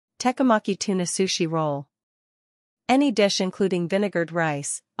Tekkamaki Tuna Sushi Roll. Any dish including vinegared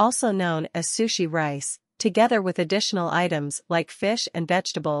rice, also known as sushi rice, together with additional items like fish and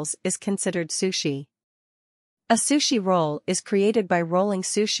vegetables is considered sushi. A sushi roll is created by rolling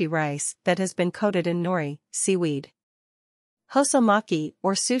sushi rice that has been coated in nori, seaweed. Hosomaki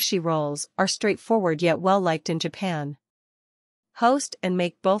or sushi rolls are straightforward yet well-liked in Japan. Host and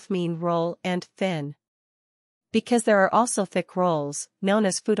make both mean roll and thin. Because there are also thick rolls, known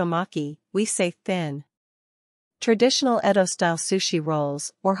as futomaki, we say thin. Traditional Edo-style sushi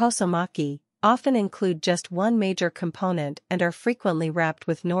rolls, or hosomaki, often include just one major component and are frequently wrapped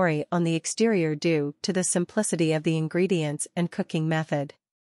with nori on the exterior due to the simplicity of the ingredients and cooking method.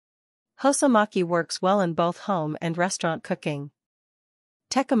 Hosomaki works well in both home and restaurant cooking.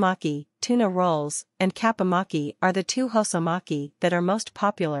 Tekkamaki, tuna rolls, and kappamaki are the two hosomaki that are most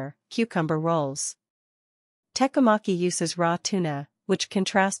popular, cucumber rolls. Tekkamaki uses raw tuna, which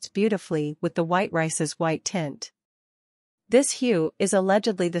contrasts beautifully with the white rice's white tint. This hue is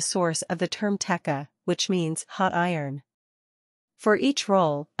allegedly the source of the term tekka, which means hot iron. For each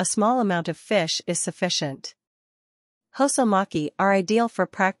roll, a small amount of fish is sufficient. Hosomaki are ideal for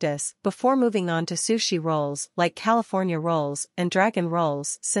practice before moving on to sushi rolls like California rolls and dragon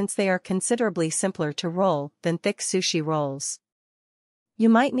rolls since they are considerably simpler to roll than thick sushi rolls. You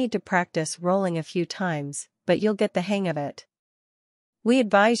might need to practice rolling a few times, but you'll get the hang of it. We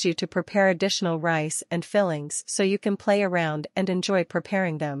advise you to prepare additional rice and fillings so you can play around and enjoy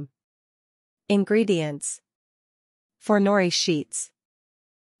preparing them. Ingredients. For nori sheets.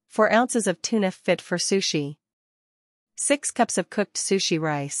 4 ounces of tuna fit for sushi. 6 cups of cooked sushi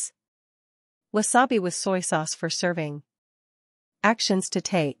rice. Wasabi with soy sauce for serving. Actions to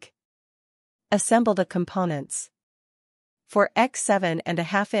take. Assemble the components. For x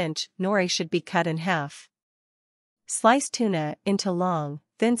 7.5-inch nori should be cut in half. Slice tuna into long,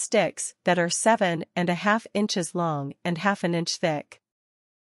 thin sticks that are 7.5 inches long and half an inch thick.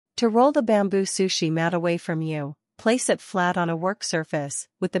 To roll the bamboo sushi mat away from you, place it flat on a work surface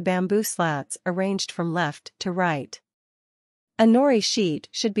with the bamboo slats arranged from left to right. A nori sheet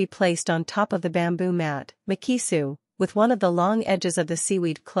should be placed on top of the bamboo mat, makisu, with one of the long edges of the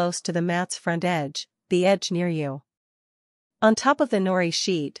seaweed close to the mat's front edge, the edge near you. On top of the nori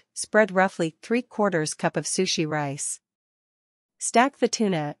sheet, spread roughly 3/4 cup of sushi rice. Stack the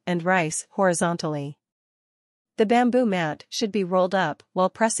tuna and rice horizontally. The bamboo mat should be rolled up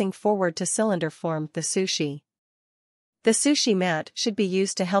while pressing forward to cylinder form the sushi. The sushi mat should be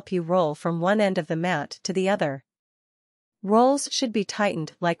used to help you roll from one end of the mat to the other. Rolls should be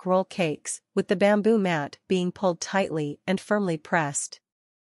tightened like roll cakes, with the bamboo mat being pulled tightly and firmly pressed.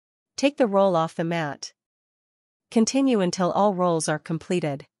 Take the roll off the mat. Continue until all rolls are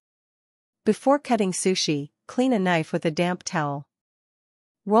completed. Before cutting sushi, clean a knife with a damp towel.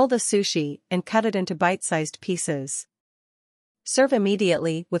 Roll the sushi and cut it into bite-sized pieces. Serve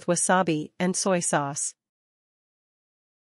immediately with wasabi and soy sauce.